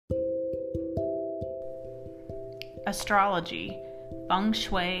astrology, feng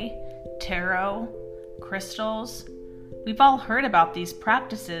shui, tarot, crystals. We've all heard about these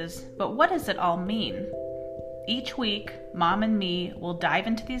practices, but what does it all mean? Each week, Mom and me will dive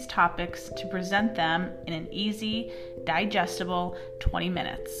into these topics to present them in an easy, digestible 20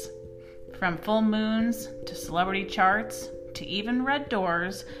 minutes. From full moons to celebrity charts to even red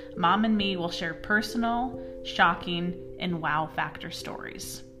doors, Mom and me will share personal, shocking, and wow factor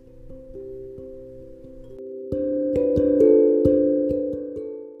stories.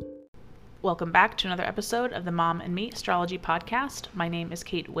 Welcome back to another episode of the Mom and Me Astrology Podcast. My name is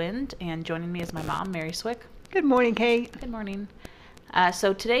Kate Wind, and joining me is my mom, Mary Swick. Good morning, Kate. Good morning.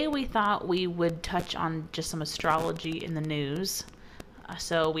 So today we thought we would touch on just some astrology in the news.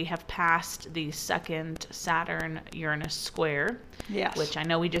 So we have passed the second Saturn-Uranus square, Yes. which I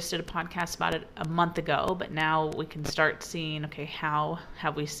know we just did a podcast about it a month ago, but now we can start seeing, okay, how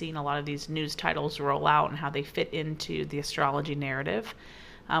have we seen a lot of these news titles roll out and how they fit into the astrology narrative.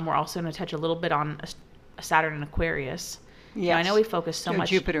 We're also going to touch a little bit on Saturn and Aquarius. Yes. Now, I know we focus so much.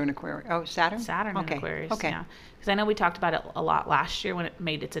 Jupiter and Aquarius. Oh, Saturn? Saturn Okay. and Aquarius, Okay. yeah. Because I know we talked about it a lot last year when it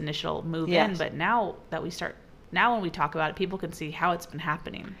made its initial move in, Yes. but now when we talk about it, people can see how it's been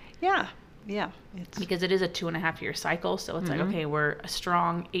happening. Yeah. It's Because it is a 2.5-year cycle, so it's like, okay, we're a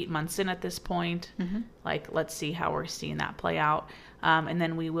strong 8 months in at this point. Like, let's see how we're seeing that play out. And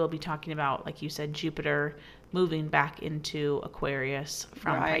then we will be talking about, like you said, Jupiter moving back into Aquarius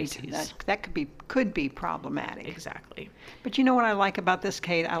from Pisces. That could be problematic. Exactly. But you know what I like about this,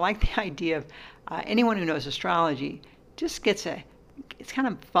 Kate? I like the idea of anyone who knows astrology just it's kind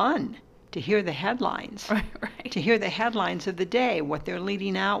of fun to hear the headlines. Right. To hear the headlines of the day, what they're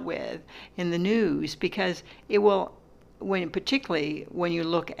leading out with in the news, because it will, particularly when you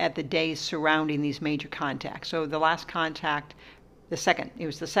look at the days surrounding these major contacts. So the last contact, the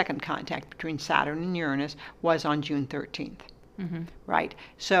second contact between Saturn and Uranus was on June 13th. Right?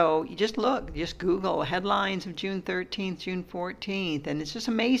 So you just Google headlines of June 13th, June 14th, and it's just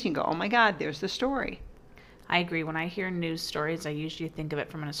amazing. Go, oh my God, there's the story. I agree. When I hear news stories, I usually think of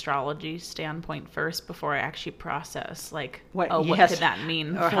it from an astrology standpoint first before I actually process, like, what could that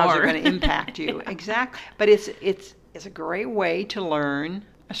mean or for? how's it going to impact you? Yeah. Exactly. But it's a great way to learn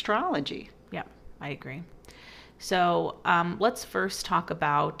astrology. Yeah, I agree. So let's first talk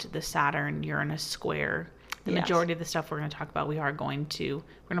about the Saturn-Uranus square. The majority of the stuff we're going to talk about, we're going to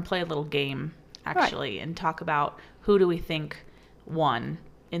play a little game, actually, and talk about who do we think won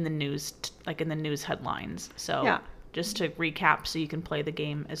in the news, like in the news headlines. So just to recap, so you can play the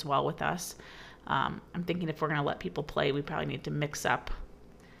game as well with us. I'm thinking if we're going to let people play, we probably need to mix up.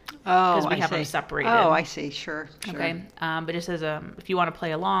 Because we have them separated. Oh, I see. Sure. Okay. But just as if you want to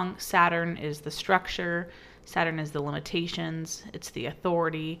play along, Saturn is the structure. Saturn is the limitations. It's the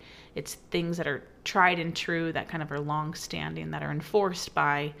authority. It's things that are tried and true, that kind of are long-standing, that are enforced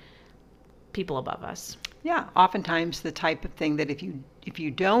by people above us. Yeah, oftentimes the type of thing that if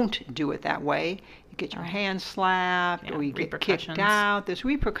you don't do it that way, you get your hands slapped or you get kicked out. There's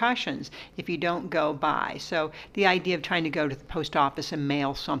repercussions if you don't go by. So the idea of trying to go to the post office and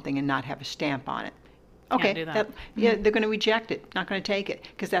mail something and not have a stamp on it. Okay, do that. They're going to reject it, not going to take it,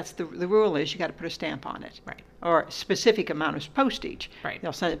 because that's the rule is you got to put a stamp on it. Right. Or a specific amount of postage. Right.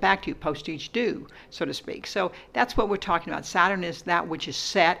 They'll send it back to you, postage due, so to speak. So that's what we're talking about. Saturn is that which is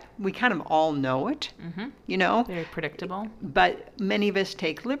set. We kind of all know it, you know. Very predictable. But many of us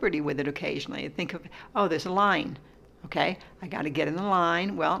take liberty with it occasionally. Think of, there's a line. Okay, I got to get in the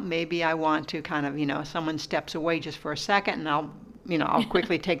line. Well, maybe I want to kind of, someone steps away just for a second and I'll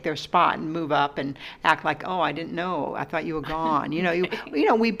quickly take their spot and move up and act like, oh, I didn't know. I thought you were gone.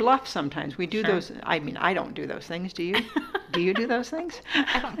 We bluff sometimes. We do those. I mean, I don't do those things. Do you? Do you do those things?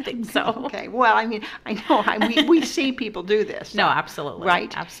 I don't think so. Okay. Well, I mean, I know we see people do this. No, absolutely.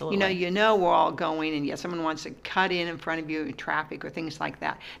 Right? Absolutely. You know we're all going, and someone wants to cut in front of you in traffic or things like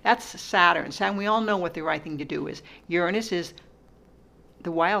that. That's Saturn. Saturn, we all know what the right thing to do is. Uranus is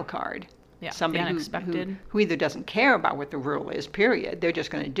the wild card. Yeah, somebody the unexpected. who either doesn't care about what the rule is, period, they're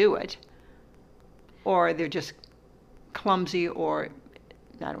just going to do it, or they're just clumsy, or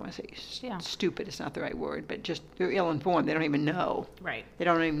I don't want to say stupid, it's not the right word, but just they're ill-informed. They don't even know. Right. They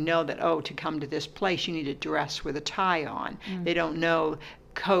don't even know that, to come to this place you need to dress with a tie on. They don't know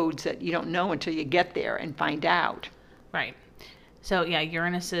codes that you don't know until you get there and find out. Right. So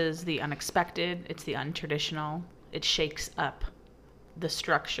Uranus is the unexpected. It's the untraditional. It shakes up the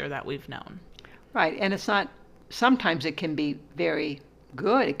structure that we've known. Right, and it's not, sometimes it can be very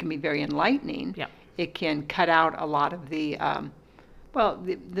good, it can be very enlightening. Yeah. It can cut out a lot of the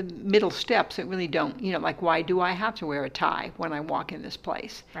the middle steps that really don't, like, why do I have to wear a tie when I walk in this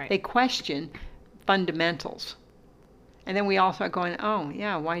place? Right. They question fundamentals. And then we all start going, oh,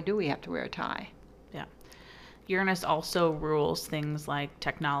 yeah, why do we have to wear a tie? Yeah. Uranus also rules things like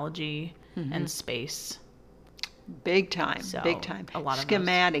technology and space. Big time, So, big time. a lot of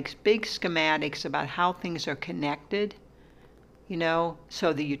Schematics, big schematics about how things are connected,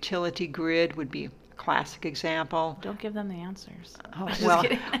 so the utility grid would be a classic example. Don't give them the answers. Oh, Just well,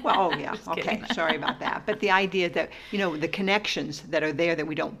 kidding. oh yeah, Just okay, kidding. sorry about that. But the idea that, the connections that are there that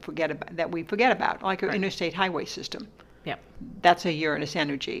we don't forget about, that we forget about, like our Right. interstate highway system. Yep. That's a Uranus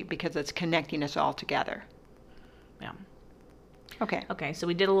energy because it's connecting us all together. Yeah. Okay. Okay, so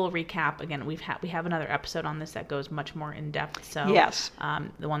we did a little recap. Again, we have another episode on this that goes much more in depth. So Yes.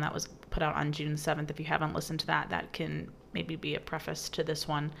 the one that was put out on June 7th. If you haven't listened to that, that can maybe be a preface to this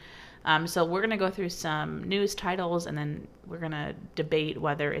one. So we're gonna go through some news titles, and then we're gonna debate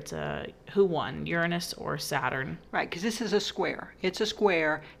whether it's who won, Uranus or Saturn. Right, because this is a square. It's a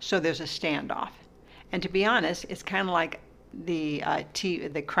square, so there's a standoff. And to be honest, it's kind of like the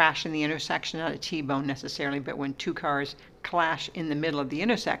crash in the intersection, not a T-bone necessarily, but when two cars clash in the middle of the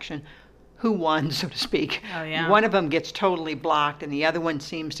intersection, who won, so to speak? Oh, yeah. One of them gets totally blocked, and the other one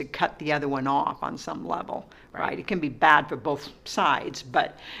seems to cut the other one off on some level. Right? It can be bad for both sides,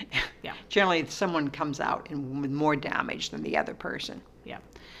 but Yeah. generally someone comes out with more damage than the other person. Yeah.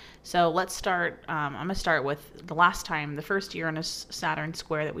 So let's start. I'm going to start with the first Uranus-Saturn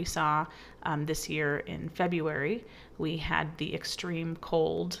square that we saw this year in February. We had the extreme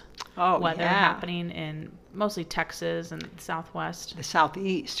cold weather happening in mostly Texas and the Southwest. The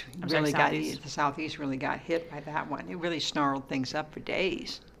Southeast Southeast. The Southeast really got hit by that one. It really snarled things up for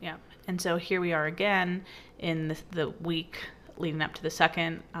days. Yeah. And so here we are again in the week leading up to the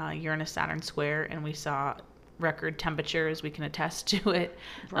second Uranus-Saturn square, and we saw record temperatures. We can attest to it.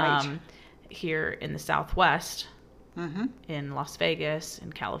 Right. Here in the Southwest, Mm-hmm. in Las Vegas,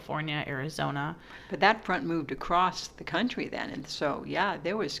 in California, Arizona. But that front moved across the country then. And so, yeah,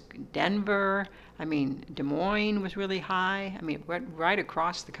 there was Denver. I mean, Des Moines was really high. I mean, it went right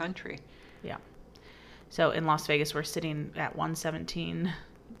across the country. Yeah. So in Las Vegas, we're sitting at 117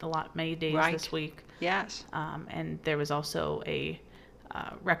 many days Right. this week. Yes. And there was also a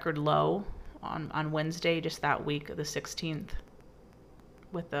record low on Wednesday, just that week, the 16th,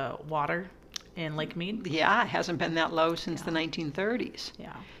 with the water in Lake Mead. Yeah, it hasn't been that low since the 1930s.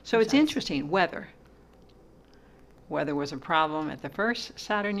 Yeah. So it's That's- interesting. Weather. Weather was a problem at the first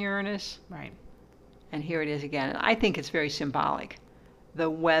Saturn-Uranus, Right. and here it is again. And I think it's very symbolic. The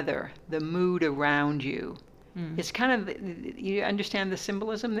weather, the mood around you. It's kind of, you understand the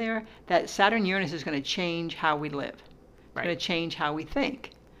symbolism there? That Saturn-Uranus is going to change how we live. It's going Right. to change how we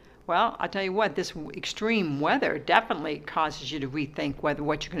think. Well, I'll tell you what, this extreme weather definitely causes you to rethink what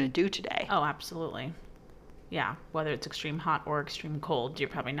you're going to do today. Oh, absolutely. Yeah, whether it's extreme hot or extreme cold, you're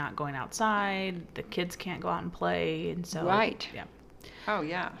probably not going outside. The kids can't go out and play, and so Right. Yeah. Oh,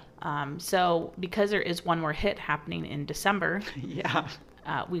 yeah. So because there is one more hit happening in December, Yeah.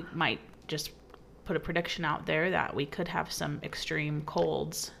 we might just put a prediction out there that we could have some extreme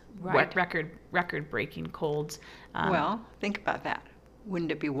colds, Right. record-breaking colds. Well, think about that.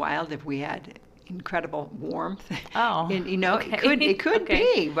 Wouldn't it be wild if we had incredible warmth? Oh, And, okay. it could Okay.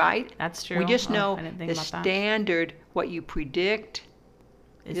 be, right? That's true. We just Oh, know I didn't think the about that. standard, what you predict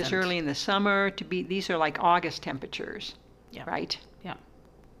this Isn't. early in the summer to be, these are like August temperatures, Yeah. right? Yeah.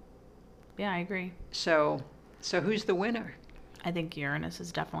 Yeah, I agree. So who's the winner? I think Uranus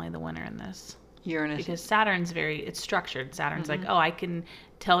is definitely the winner in this. Uranus. Because Saturn's it's structured. Saturn's like, oh, I can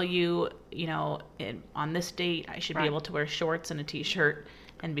tell you, on this date, I should Right. be able to wear shorts and a t-shirt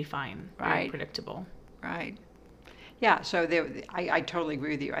and be fine. Very Right. predictable. Right. Yeah, so I totally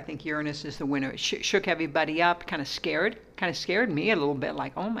agree with you. I think Uranus is the winner. It shook everybody up, kind of scared me a little bit,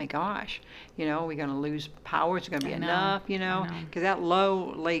 like, oh my gosh, we're going to lose power. It's going to be I know, enough, I know. because that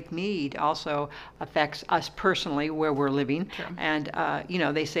low Lake Mead also affects us personally where we're living. True. And,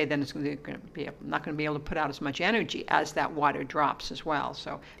 they say then it's not going to be able to put out as much energy as that water drops as well.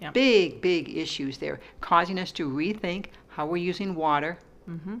 So Yep. big issues there, causing us to rethink how we're using water.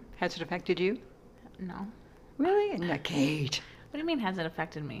 Mm-hmm. Has it affected you? No. Really? No, Kate. What do you mean, has it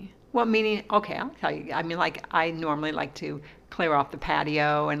affected me? Well, meaning, okay, I'll tell you. I mean, like, I normally like to clear off the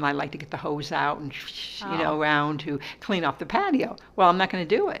patio, and I like to get the hose out and, Oh. around to clean off the patio. Well, I'm not going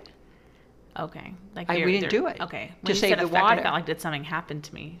to do it. Okay. Like we didn't do it Okay. to When you save said the affect, water. I felt like did something happen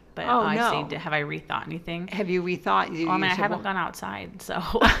to me? But Oh, I no. see. Have I rethought anything? Have you rethought? Well, I mean, I haven't gone outside, so.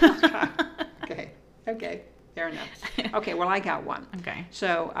 Okay, fair enough. Okay, well, I got one. Okay.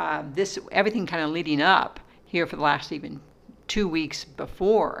 So everything kind of leading up here for the last even 2 weeks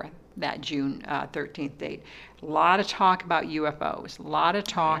before that June 13th date. A lot of talk about UFOs. A lot of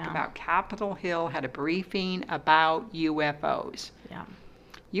talk about Capitol Hill had a briefing about UFOs. Yeah.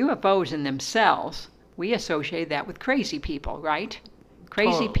 UFOs in themselves, we associate that with crazy people, right?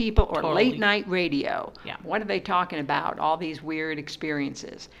 Crazy people or totally. late night radio. Yeah. What are they talking about? All these weird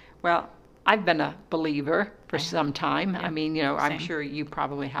experiences. Well, I've been a believer for some time. Yep. I mean, you know, I'm Same. sure you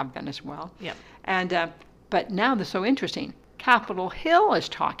probably have been as well. Yep. And but now they're so interesting. Capitol Hill is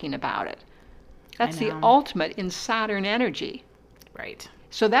talking about it. That's the know. ultimate in Saturn energy. Right.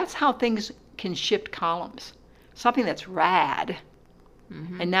 So that's how things can shift columns. Something that's rad,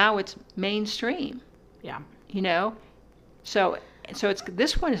 and now it's mainstream. Yeah. You know, so it's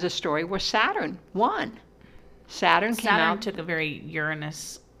this one is a story where Saturn won. Saturn came Saturn out. took a very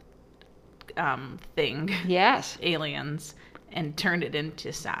Uranus thing, Yes, aliens, and turned it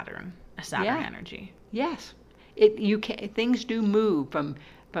into Saturn, a Saturn Yeah. energy. yes. Things do move from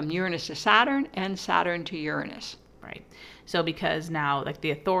Uranus to Saturn and Saturn to Uranus. Right. So because now, like,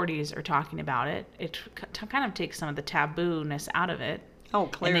 the authorities are talking about it, it kind of takes some of the taboo-ness out of it. Oh,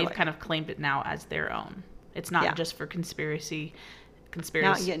 clearly. And they've kind of claimed it now as their own. It's not Yeah. just for conspiracy.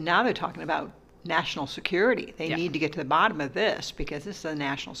 Now they're talking about national security. They Yeah. need to get to the bottom of this because this is a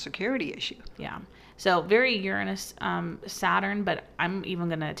national security issue. Yeah. So very Uranus, Saturn, but I'm even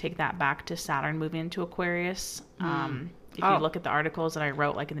going to take that back to Saturn moving into Aquarius. If you look at the articles that I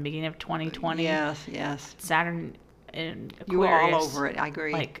wrote, like in the beginning of 2020, Yes, yes. Saturn in Aquarius. You were all over it. I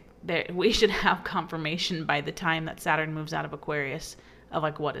agree. Like, we should have confirmation by the time that Saturn moves out of Aquarius of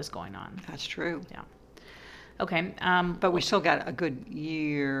like what is going on. That's true. Yeah. Okay. But we still got a good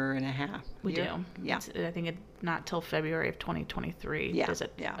year and a half. We Year? do. Yeah. I think not till February of 2023 Yeah, does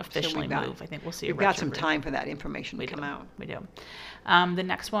it yeah. So officially we've got- move. I think we'll see. We've a got some retrograde. time for that information to come out. We do. The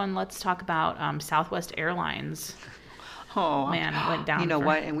next one, let's talk about Southwest Airlines. Oh, Man, it went down. you know for-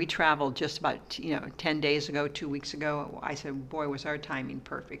 what? And we traveled just about 10 days ago, 2 weeks ago. I said, boy, was our timing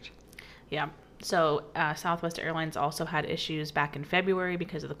perfect. Yeah. So Southwest Airlines also had issues back in February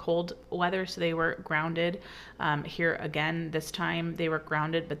because of the cold weather, so they were grounded. Here again, this time they were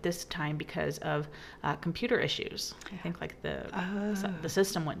grounded, but this time because of computer issues. I think like the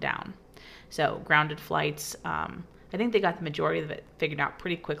system went down. So grounded flights. I think they got the majority of it figured out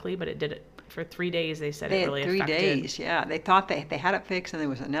pretty quickly, but it did it for 3 days. They said They it had really 3 affected. days, yeah. They thought they had it fixed, and there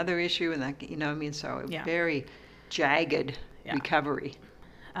was another issue, and that, you know what I mean? So it was Yeah. very jagged recovery.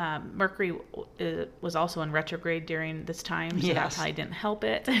 Mercury was also in retrograde during this time, so that Yes. probably didn't help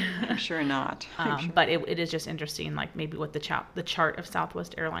it. I'm sure not. I'm sure. But it is just interesting, like maybe what the chart of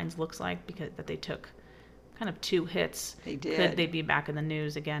Southwest Airlines looks like, because that they took kind of 2 hits. They did. Could they be back in the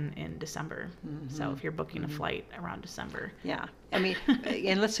news again in December? So if you're booking a flight around December, Yeah. I mean,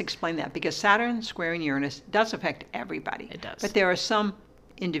 and let's explain that, because Saturn squaring Uranus does affect everybody. It does. But there are some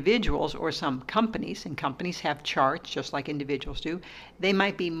individuals or some companies, and companies have charts just like individuals do, they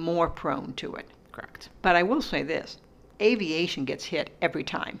might be more prone to it. correct? But I will say this, aviation gets hit every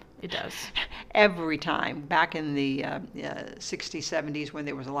time. It does. Every time. Back in the 60s, 70s, when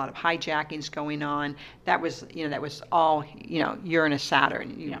there was a lot of hijackings going on, that was all, Uranus,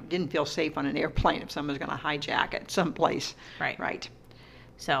 Saturn. You didn't feel safe on an airplane if someone was going to hijack it someplace. Right. Right.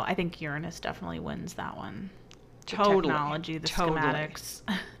 So I think Uranus definitely wins that one. The Totally. technology, the Totally. schematics,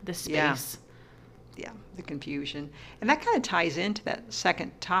 the Yeah. space. Yeah, the confusion. And that kind of ties into that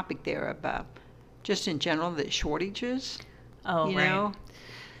second topic there of just in general, the shortages, Oh, you right. know,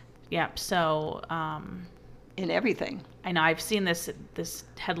 Yep. So in everything. I know I've seen this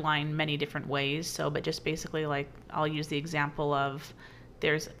headline many different ways. So, but just basically, like, I'll use the example of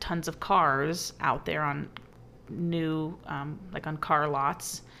there's tons of cars out there on new, like on car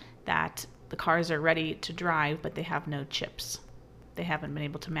lots, that the cars are ready to drive, but they have no chips. They haven't been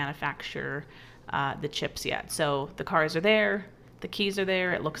able to manufacture the chips yet. So the cars are there, the keys are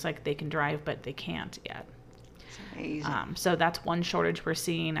there. It looks like they can drive, but they can't yet. It's amazing. So that's one shortage we're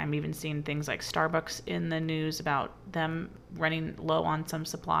seeing. I'm even seeing things like Starbucks in the news about them running low on some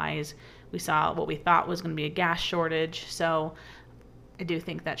supplies. We saw what we thought was going to be a gas shortage. So I do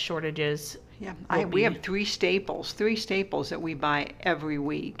think that shortages. Yeah, will we be- have three staples that we buy every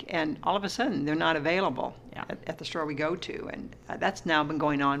week, and all of a sudden they're not available Yeah. at the store we go to, and that's now been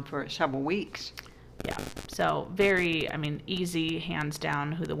going on for several weeks. Yeah. So very, easy, hands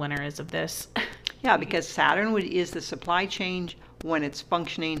down, who the winner is of this. Yeah, because Saturn is the supply chain when it's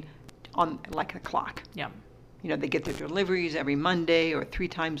functioning on like a clock. Yeah. They get their deliveries every Monday or 3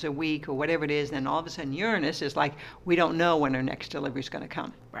 times a week or whatever it is, and then all of a sudden Uranus is like, we don't know when our next delivery is going to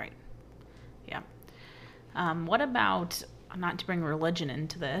come. Right. Yeah. What about, not to bring religion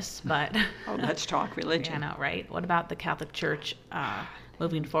into this, but Oh, let's talk religion. yeah, I know, right? What about the Catholic Church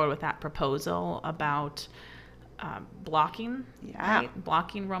moving forward with that proposal about blocking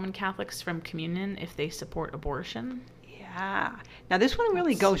Roman Catholics from communion if they support abortion. Yeah. Now this one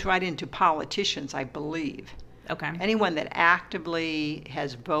really goes right into politicians, I believe. Okay. Anyone that actively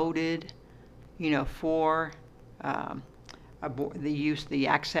has voted, for the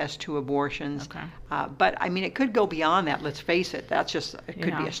access to abortions. Okay. But I mean, it could go beyond that. Let's face it. It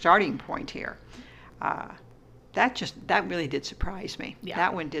could be a starting point here. That really did surprise me. Yeah.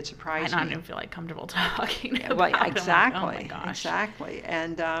 That one did surprise me. I don't even feel like comfortable talking about Well, it. exactly. Like, oh my gosh. Exactly.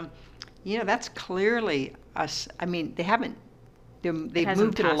 And that's clearly us. I mean, they've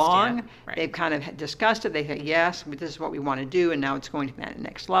moved it along. Yet. Right. They've kind of discussed it. They say, yes, this is what we want to do, and now it's going to that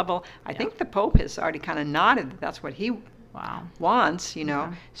next level. I think the Pope has already kind of nodded that that's what he wants, Okay.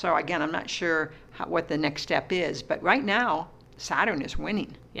 So again, I'm not sure what the next step is, but right now, Saturn is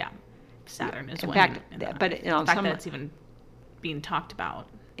winning. Yeah, Saturn is in winning. Fact, but the fact that it's even being talked about.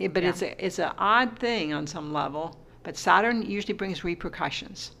 But it's an odd thing on some level. But Saturn usually brings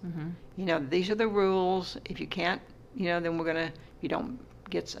repercussions. Mm-hmm. These are the rules. If you can't, then you don't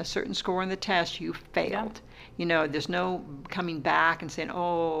get a certain score on the test, you failed. Yeah. There's no coming back and saying,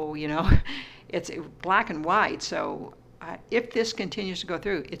 it's black and white. So if this continues to go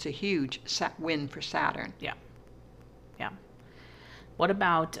through, it's a huge win for Saturn. Yeah. Yeah. What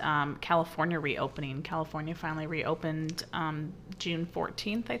about California reopening? California finally reopened June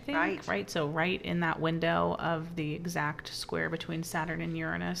 14th, I think. Right. So right in that window of the exact square between Saturn and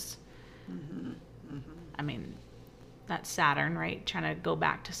Uranus. Mm-hmm. Mm-hmm. I mean, that's Saturn, right? Trying to go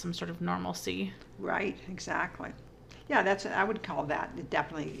back to some sort of normalcy. Right. Exactly. Yeah, I would call that.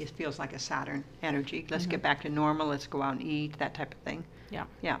 It feels like a Saturn energy. Let's get back to normal. Let's go out and eat, that type of thing. Yeah.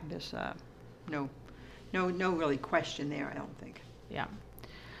 Yeah. There's no really question there, I don't think. Yeah.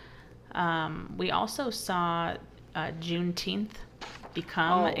 We also saw Juneteenth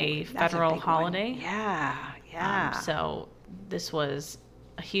become a federal holiday. One. Yeah. So this was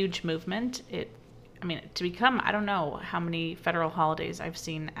a huge movement. To become, I don't know how many federal holidays I've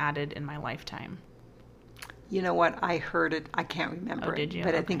seen added in my lifetime. You know what? I heard it. I can't remember. Oh, did you? But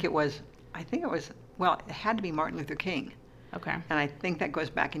Okay. I think it was, well, it had to be Martin Luther King. Okay. And I think that goes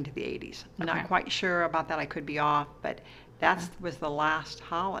back into the 80s. I'm Okay. not quite sure about that. I could be off, but that was the last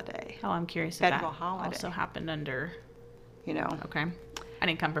holiday. Oh, I'm curious if Federal that holiday. also happened under. Okay. I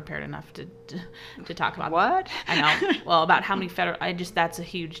didn't come prepared enough to talk about what? I know. Well, about how many federal. That's a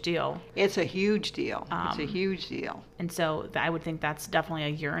huge deal. It's a huge deal. It's a huge deal. And so I would think that's definitely a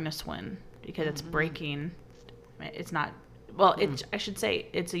Uranus win because it's breaking. It's not. Well, I should say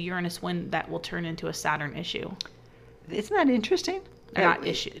it's a Uranus win that will turn into a Saturn issue. Isn't that interesting? Not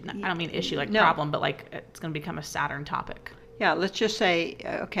issue. I don't mean issue like problem, but like it's going to become a Saturn topic. Yeah, let's just say,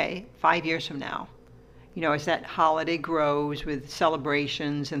 5 years from now, as that holiday grows with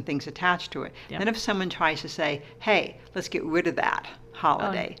celebrations and things attached to it, then if someone tries to say, hey, let's get rid of that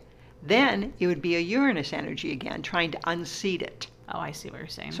holiday, then it would be a Uranus energy again, trying to unseat it. Oh, I see what you're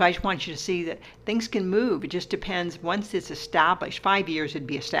saying. So I just want you to see that things can move. It just depends. Once it's established, 5 years it'd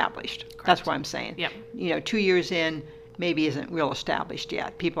be established. Correct. That's what I'm saying. Yep. 2 years in, maybe isn't real established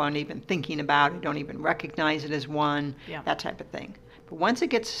yet. People aren't even thinking about it, don't even recognize it as one, that type of thing. But once it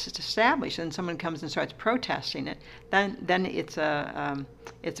gets established and someone comes and starts protesting it, then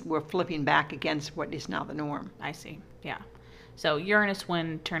we're flipping back against what is now the norm. I see. Yeah. So Uranus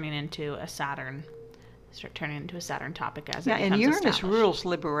win turning into a Saturn topic as it becomes and Uranus established. rules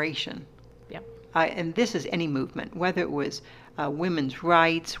liberation. Yep. And this is any movement, whether it was women's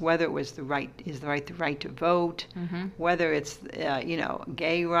rights, whether it was the right to vote, whether it's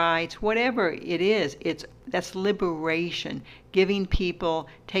gay rights, whatever it is, that's liberation, giving people,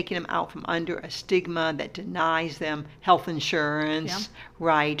 taking them out from under a stigma that denies them health insurance,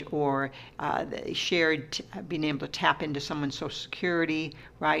 right, or the shared being able to tap into someone's Social Security,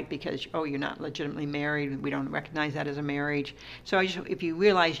 right, because you're not legitimately married, we don't recognize that as a marriage. So if you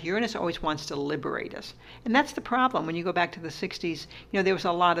realize Uranus always wants to liberate us, and that's the problem. When you go back to the 60s, there was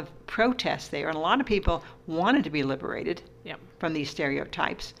a lot of protests there, and a lot of people wanted to be liberated from these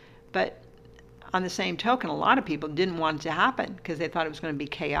stereotypes, but on the same token, a lot of people didn't want it to happen because they thought it was going to be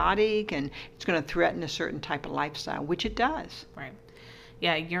chaotic and it's going to threaten a certain type of lifestyle, which it does. Right.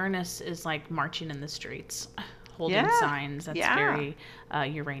 Yeah, Uranus is like marching in the streets, holding signs. That's very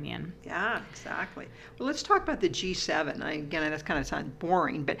Uranian. Yeah, exactly. Well, let's talk about the G7. Again, that's kind of sound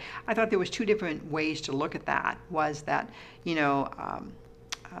boring, but I thought there was two different ways to look at that. Was that,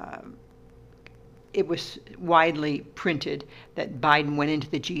 it was widely printed that Biden went into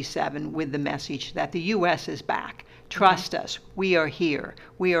the G7 with the message that the U.S. is back. Trust us. We are here.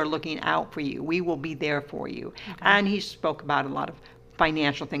 We are looking out for you. We will be there for you. And he spoke about a lot of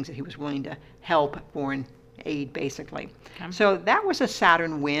financial things that he was willing to help, foreign aid, basically. Okay. So that was a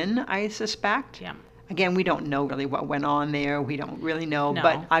Saturn win, I suspect. Yeah. Again, we don't know really what went on there. We don't really know. No.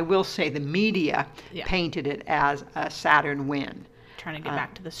 But I will say the media Yeah. painted it as a Saturn win. Trying to get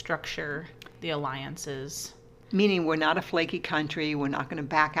back to the structure, the alliances. Meaning we're not a flaky country. We're not going to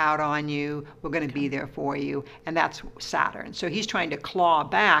back out on you. We're going to be there for you. And that's Saturn. So he's trying to claw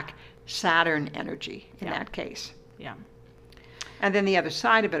back Saturn energy in Yeah. that case. Yeah. And then the other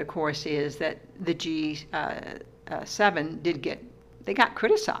side of it, of course, is that the G7 they got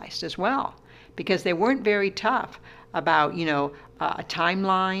criticized as well, because they weren't very tough about, a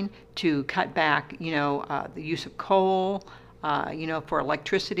timeline to cut back, the use of coal, for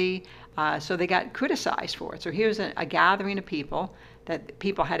electricity. So they got criticized for it. So here's a gathering of people that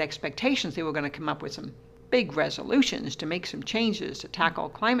people had expectations they were going to come up with some big resolutions to make some changes to tackle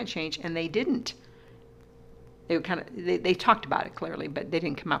climate change, and they didn't. They were they talked about it clearly, but they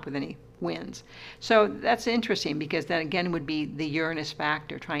didn't come up with any wins. So that's interesting, because that again would be the Uranus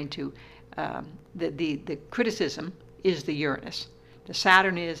factor, trying to the criticism is the Uranus. The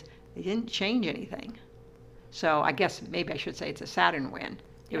Saturn is they didn't change anything. So I guess maybe I should say it's a Saturn win.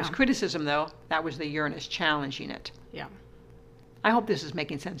 It was criticism, though. That was the Uranus challenging it. Yeah. I hope this is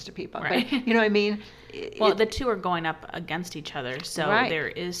making sense to people. Right. But you know what I mean? Well, the two are going up against each other. So Right. there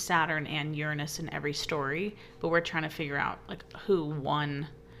is Saturn and Uranus in every story, but we're trying to figure out like who won.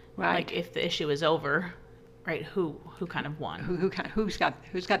 Right. Like if the issue is over, right? Who kind of won? Who's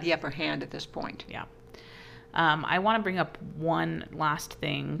got the upper hand at this point? Yeah. I want to bring up one last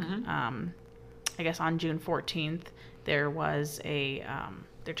thing. Mm-hmm. I guess on June 14th, there was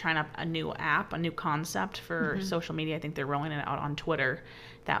they're trying out a new app, a new concept for social media. I think they're rolling it out on Twitter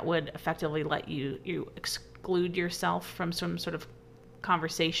that would effectively let you exclude yourself from some sort of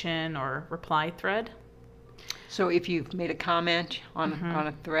conversation or reply thread. So if you've made a comment on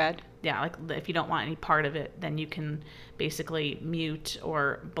a thread, Yeah, like if you don't want any part of it, then you can basically mute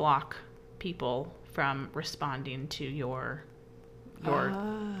or block people from responding to your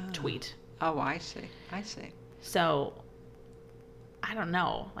tweet. oh, I see. So, I don't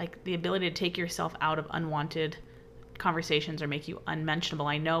know, like the ability to take yourself out of unwanted conversations or make you unmentionable.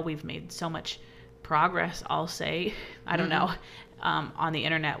 I know we've made so much progress, I'll say, I don't know, on the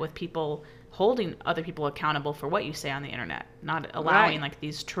internet with people holding other people accountable for what you say on the internet, not allowing Right. like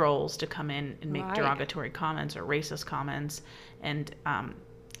these trolls to come in and make Right. derogatory comments or racist comments. And,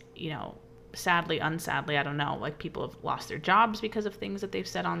 sadly, unsadly, I don't know, like people have lost their jobs because of things that they've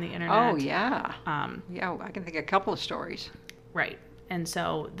said on the internet. Oh, yeah. Yeah, I can think of a couple of stories. Right. And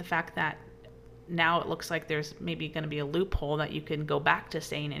so the fact that now it looks like there's maybe going to be a loophole that you can go back to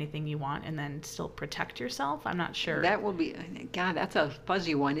saying anything you want and then still protect yourself. I'm not sure. That will be, God, that's a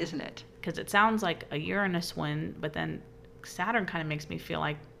fuzzy one, isn't it? Because it sounds like a Uranus win, but then Saturn kind of makes me feel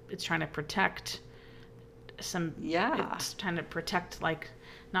like it's trying to protect it's trying to protect like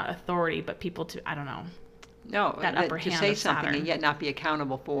not authority, but people to, I don't know. No, that upper to hand say of something Saturn. and yet not be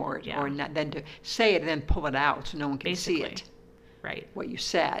accountable for it, Yeah. or not, then to say it and then pull it out so no one can see Basically. it, Right. what you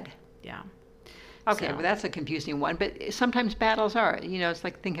said. Yeah. Okay, So- well, that's a confusing one, but sometimes battles are, it's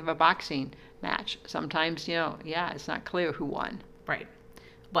like think of a boxing match. Sometimes, it's not clear who won. Right.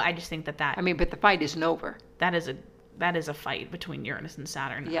 But I just think that I mean, but the fight isn't over. that is a fight between Uranus and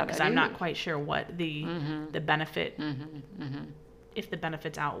Saturn. Yeah, because that I'm not is. quite sure what the benefit, if the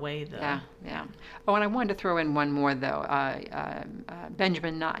benefits outweigh the. Yeah. Oh, and I wanted to throw in one more, though.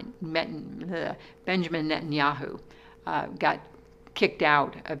 Benjamin Netanyahu got kicked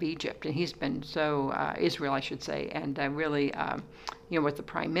out of Egypt, and he's been Israel, I should say, and really, was the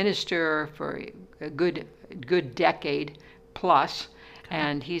prime minister for a good decade plus.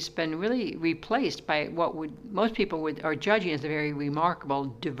 And he's been really replaced by what most people are judging as a very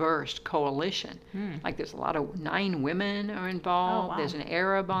remarkable, diverse coalition. Like there's a lot of 9 women are involved. Oh, wow. There's an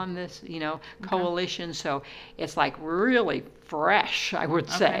Arab on this, coalition. So it's like really fresh, I would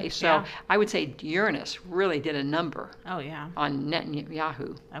say. Okay, So yeah. I would say Uranus really did a number Oh, yeah. on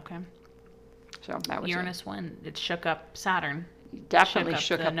Netanyahu. Okay. So that was Uranus won. It shook up Saturn. definitely shook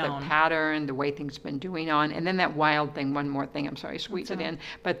shook up up the the known. pattern, the way things been doing on. And then that wild thing, one more thing, I'm sorry, squeeze it in.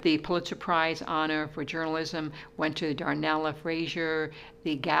 But the Pulitzer Prize honor for journalism went to Darnella Frazier,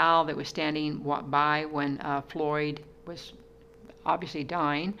 the gal that was standing by when Floyd was obviously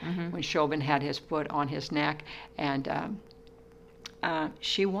dying, when Chauvin had his foot on his neck. And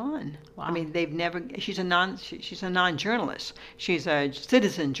she won. Wow. I mean, she's a non-journalist. She's a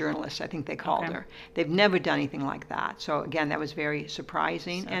citizen journalist, I think they called Okay. her. They've never done anything like that. So again, that was very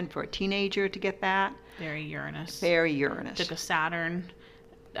surprising. And for a teenager to get that, Very Uranus. very Uranus. Took a Saturn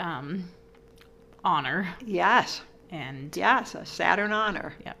honor Yes. And yes, a Saturn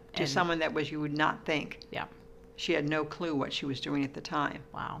honor yeah, to someone that was you would not think. Yeah. She had no clue what she was doing at the time.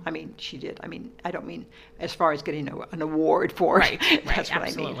 Wow. I mean, she did. I mean, I don't mean as far as getting an award for it. Right. That's what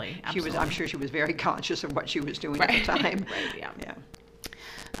Absolutely. I mean. Absolutely. I'm sure she was very conscious of what she was doing at the time. Right. Yeah.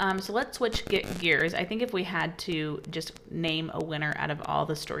 Yeah. So let's switch gears. I think if we had to just name a winner out of all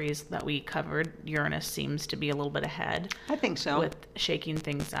the stories that we covered, Uranus seems to be a little bit ahead. I think so. With shaking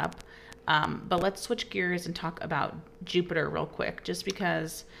things up. But let's switch gears and talk about Jupiter real quick, just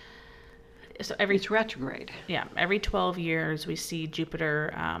because. So it's retrograde. Yeah, every 12 years we see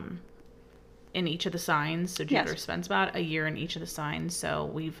Jupiter in each of the signs. So Jupiter spends about a year in each of the signs.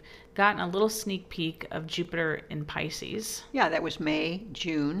 So we've gotten a little sneak peek of Jupiter in Pisces. Yeah, that was May,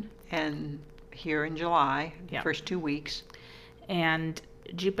 June, and here in July, the first 2 weeks. And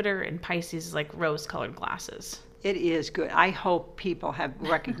Jupiter in Pisces is like rose-colored glasses. It is good. I hope people have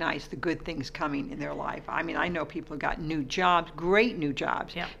recognized the good things coming in their life. I mean, I know people got new jobs, great new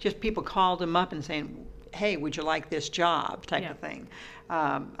jobs. Yeah. Just people called them up and saying, hey, would you like this job type of thing.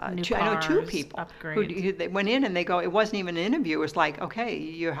 I know 2 people who they went in and they go, it wasn't even an interview. It was like, okay,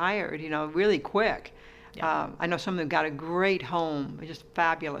 you're hired, really quick. Yeah. I know some of them got a great home, just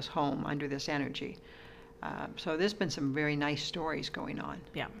fabulous home under this energy. So there's been some very nice stories going on.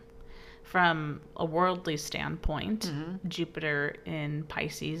 Yeah. From a worldly standpoint, Jupiter in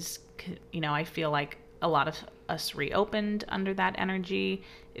Pisces, I feel like a lot of us reopened under that energy.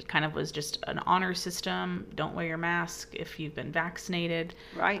 It kind of was just an honor system. Don't wear your mask if you've been vaccinated.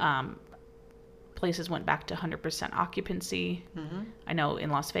 Right. Places went back to 100% occupancy. I know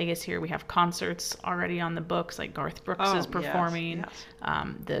in Las Vegas here we have concerts already on the books, like Garth Brooks is performing.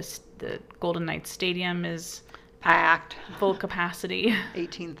 Yes. The Golden Knights Stadium is packed, full capacity.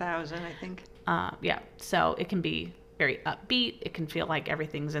 18,000, I think. Yeah, so it can be very upbeat. It can feel like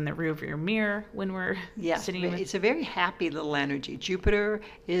everything's in the rearview mirror when we're sitting. It's a very happy little energy. Jupiter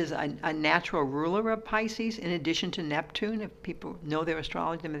is a natural ruler of Pisces, in addition to Neptune. If people know their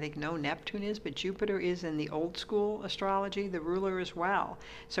astrology, they know Neptune is, but Jupiter is in the old school astrology, the ruler as well.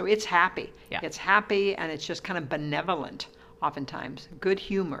 So it's happy. Yeah. It's happy, and it's just kind of benevolent, oftentimes. Good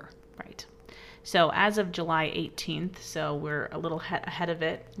humor. Right. So as of July 18th, so we're a little ahead of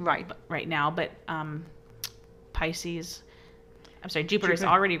it right now, but Jupiter is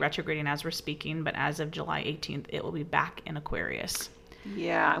already retrograding as we're speaking, but as of July 18th, it will be back in Aquarius.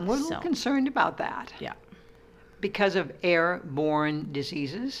 Yeah, and we're a little concerned about that. Yeah. Because of airborne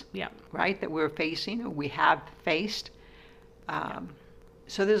diseases, yeah, right, that we're facing or we have faced.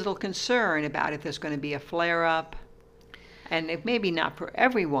 So there's a little concern about if there's going to be a flare-up, and it maybe not for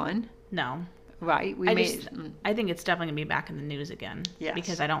everyone. No. Right. I think it's definitely going to be back in the news again. Yes.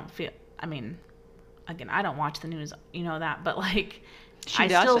 Because I don't feel, again, I don't watch the news, that, but like, she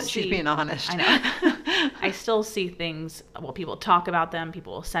doesn't. She's being honest. I know. I still see things, people talk about them,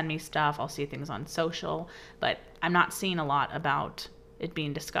 people will send me stuff, I'll see things on social, but I'm not seeing a lot about it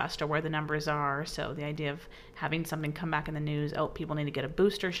being discussed or where the numbers are. So the idea of having something come back in the news, people need to get a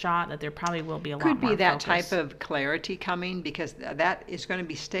booster shot, that there probably will be a lot more focus. Could be that focus. type of clarity coming, because that is going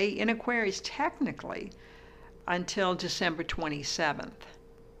to stay in Aquarius technically until December 27th.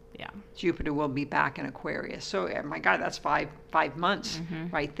 Yeah. Jupiter will be back in Aquarius. So, my God, that's five months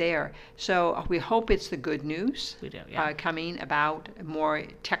right there. So we hope it's the good news. We do, yeah. Coming about more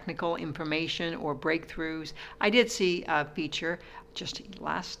technical information or breakthroughs. I did see a feature just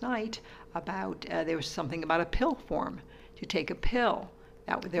last night about, there was something about a pill form, to take a pill.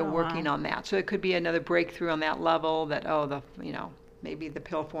 They're working on that. So it could be another breakthrough on that level that, maybe the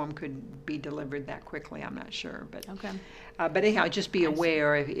pill form could be delivered that quickly. I'm not sure, but okay. But anyhow, just be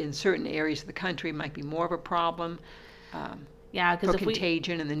aware in certain areas of the country it might be more of a problem. Because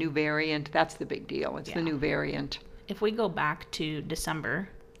contagion and the new variant, that's the big deal. It's the new variant. If we go back to December,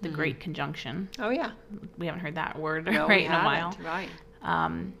 the Great Conjunction. Oh yeah, we haven't heard that word in a while. Right.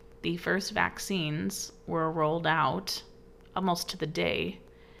 The first vaccines were rolled out almost to the day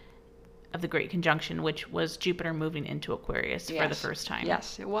of the Great Conjunction, which was Jupiter moving into Aquarius for the first time.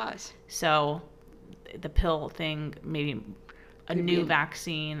 Yes, it was. So the pill thing, maybe a new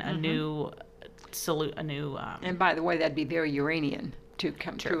vaccine, a new salute, a new... and by the way, that'd be very Uranian to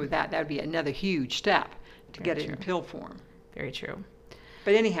come through that. That'd be another huge step to get it in pill form. Very true.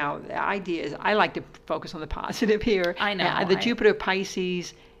 But anyhow, the idea is, I like to focus on the positive here. I know. The Jupiter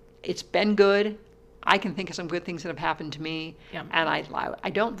Pisces, it's been good. I can think of some good things that have happened to me. Yeah. And I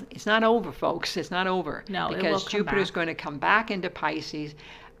don't, it's not over, folks. It's not over. No, because it will come Jupiter's back. going to come back into Pisces.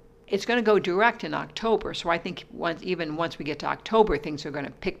 It's going to go direct in October. So I think once we get to October, things are going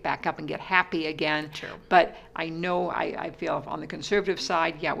to pick back up and get happy again. True. But I know, I feel on the conservative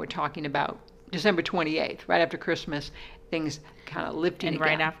side, we're talking about December 28th, right after Christmas, things kind of lifting And again.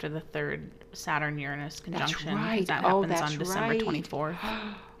 right after the third Saturn-Uranus conjunction. That's right. That Oh, happens that's on December right. 24th.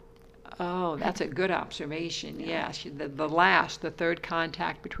 Oh, that's a good observation. Yes, the third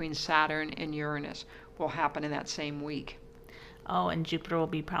contact between Saturn and Uranus will happen in that same week. Oh, and Jupiter will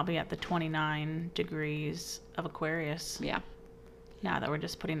be probably at the 29 degrees of Aquarius. Yeah. Now that we're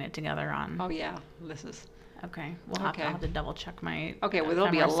just putting it together on. Oh, yeah. This is Okay. I'll have to double check my. Okay, well,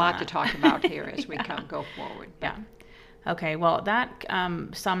 there'll be a lot to talk about here as we go forward. Yeah. Okay, well, that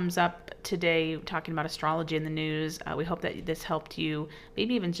sums up today talking about astrology in the news. We hope that this helped you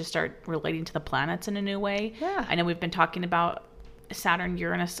maybe even just start relating to the planets in a new way. Yeah. I know we've been talking about Saturn,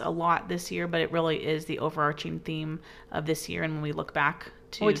 Uranus a lot this year, but it really is the overarching theme of this year. And when we look back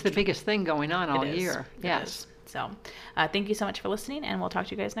to... Oh, it's the biggest thing going on all year. Yes. So thank you so much for listening, and we'll talk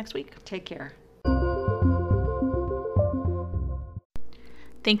to you guys next week. Take care.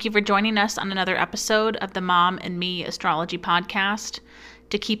 Thank you for joining us on another episode of the Mom and Me Astrology Podcast.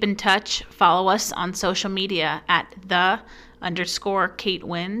 To keep in touch, follow us on social media at _Kate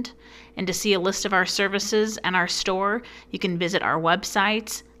Wind. And to see a list of our services and our store, you can visit our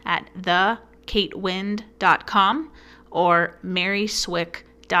websites at thekatewind.com or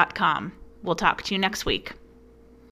maryswick.com. We'll talk to you next week.